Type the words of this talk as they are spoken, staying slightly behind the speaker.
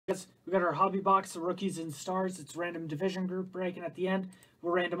We got our hobby box of rookies and stars. It's random division group break, and at the end,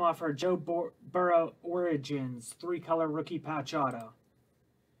 we'll random off our Joe Burrow Origins 3-color rookie patch auto.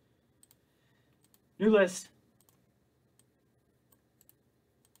 New list.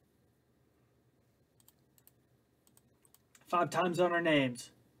 Five times on our names.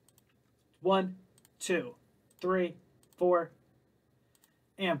 1, 2, 3, 4,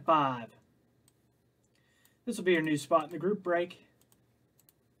 and 5. This will be your new spot in the group break.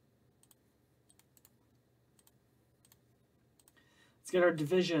 Let's get our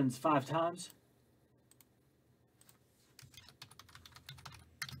divisions 5 times.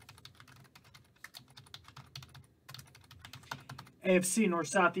 AFC North,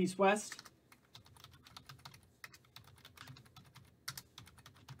 South, East, West.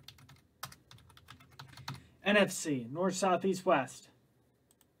 NFC North, South, East, West.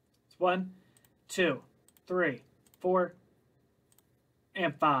 It's 1, 2, 3, 4,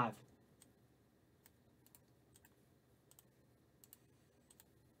 and 5.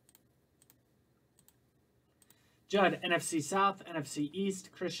 Judd, NFC South, NFC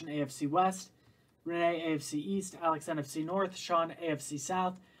East, Christian, AFC West, Renee, AFC East, Alex, NFC North, Sean, AFC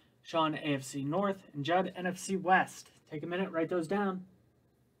South, Sean, AFC North, and Judd, NFC West. Take a minute, write those down.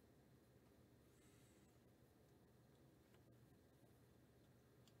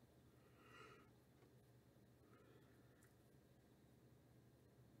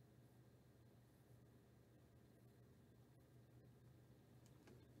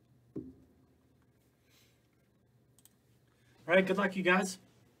 All right, good luck, you guys.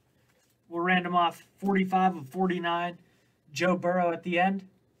 We'll random off 45 of 49. Joe Burrow at the end.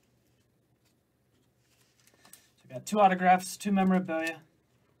 So we got 2 autographs, 2 memorabilia.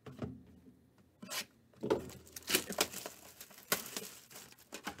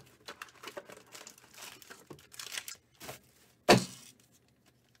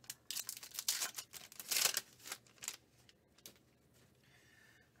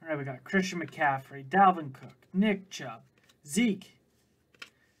 All right, we got Christian McCaffrey, Dalvin Cook, Nick Chubb, Zeke,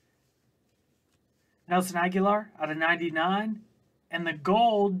 Nelson Aguilar out of 99, and the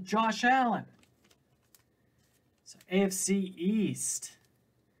gold, Josh Allen. So AFC East,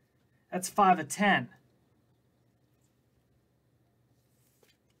 that's 5 of 10.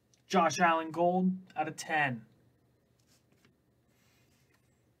 Josh Allen gold out of 10.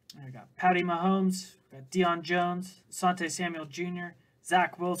 There we got Patty Mahomes, we got Deion Jones, Asante Samuel Jr.,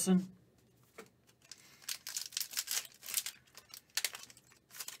 Zach Wilson.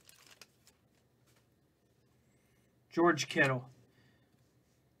 George Kittle.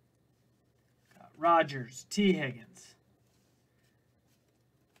 Got Rodgers, T. Higgins.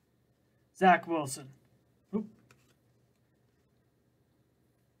 Zach Wilson. Oop.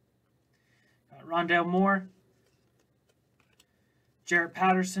 Got Rondale Moore. Jarrett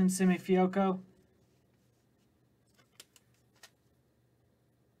Patterson, Simi Fioco.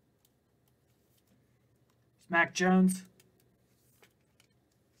 Mac Jones.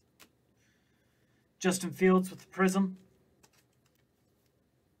 Justin Fields with the Prism.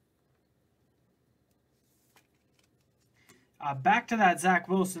 Back to that Zach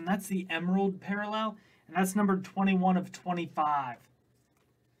Wilson. That's the Emerald parallel, and that's numbered 21 of 25.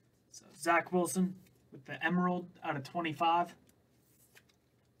 So Zach Wilson with the Emerald out of 25.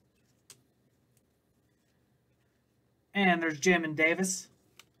 And there's Jamin Davis,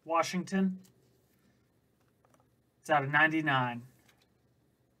 Washington. It's out of 99.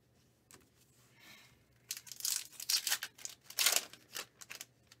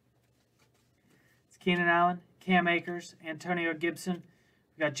 Keenan Allen, Cam Akers, Antonio Gibson.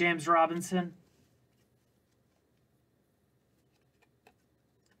 We got James Robinson.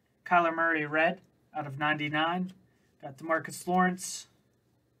 Kyler Murray red out of 99. Got DeMarcus Lawrence.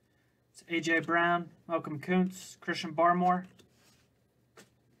 It's A.J. Brown, Malcolm Kuntz, Christian Barmore.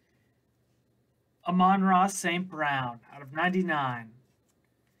 Amon-Ra St. Brown out of 99.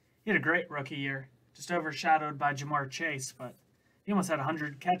 He had a great rookie year. Just overshadowed by Jamar Chase, but he almost had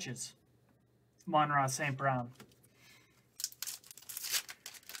 100 catches. Amon-Ra St. Brown.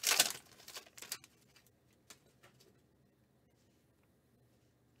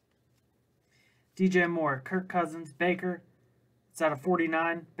 DJ Moore, Kirk Cousins, Baker. It's out of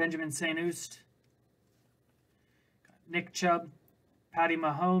 49. Benjamin St. Just. Nick Chubb, Patty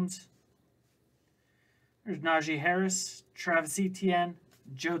Mahomes. There's Najee Harris, Travis Etienne,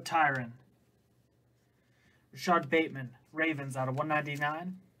 Joe Tyron. Rashad Bateman, Ravens out of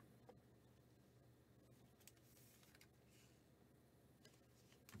 199.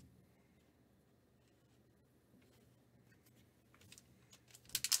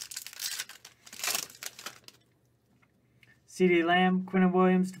 CeeDee Lamb, Quinnen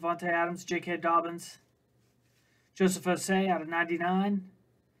Williams, Devontae Adams, J.K. Dobbins, Joseph Osei out of 99.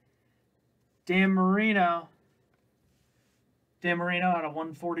 Dan Marino out of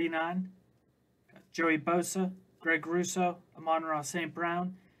 149. Got Joey Bosa, Greg Russo, Amon-Ra St.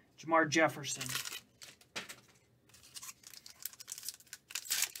 Brown, Jamar Jefferson.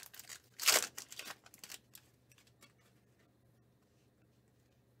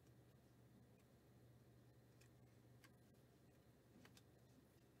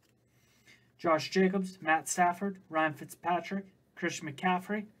 Josh Jacobs, Matt Stafford, Ryan Fitzpatrick, Christian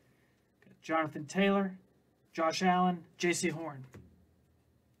McCaffrey, Jonathan Taylor, Josh Allen, J.C. Horn.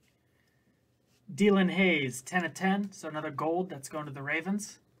 Dylan Hayes, 10 of 10, so another gold that's going to the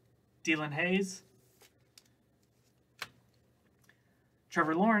Ravens. Dylan Hayes.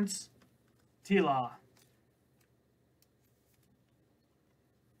 Trevor Lawrence, T-Law.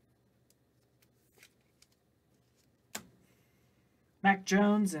 Mac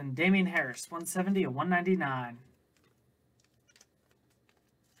Jones and Damian Harris, 170 of 199.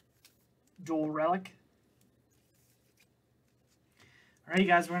 Dual relic. All right, you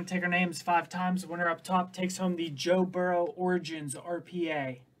guys, we're going to take our names 5 times. The winner up top takes home the Joe Burrow Origins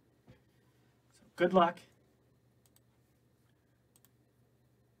RPA. So good luck.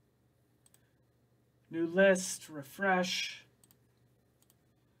 New list, refresh.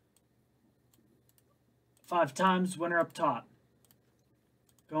 5 times, winner up top.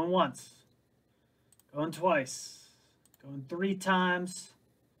 Going once, going twice, going 3 times,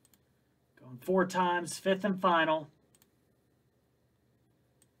 going 4 times, 5th and final.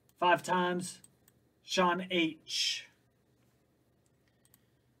 5 times, Sean H.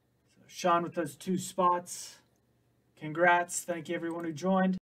 So Sean with those 2 spots. Congrats. Thank you everyone who joined.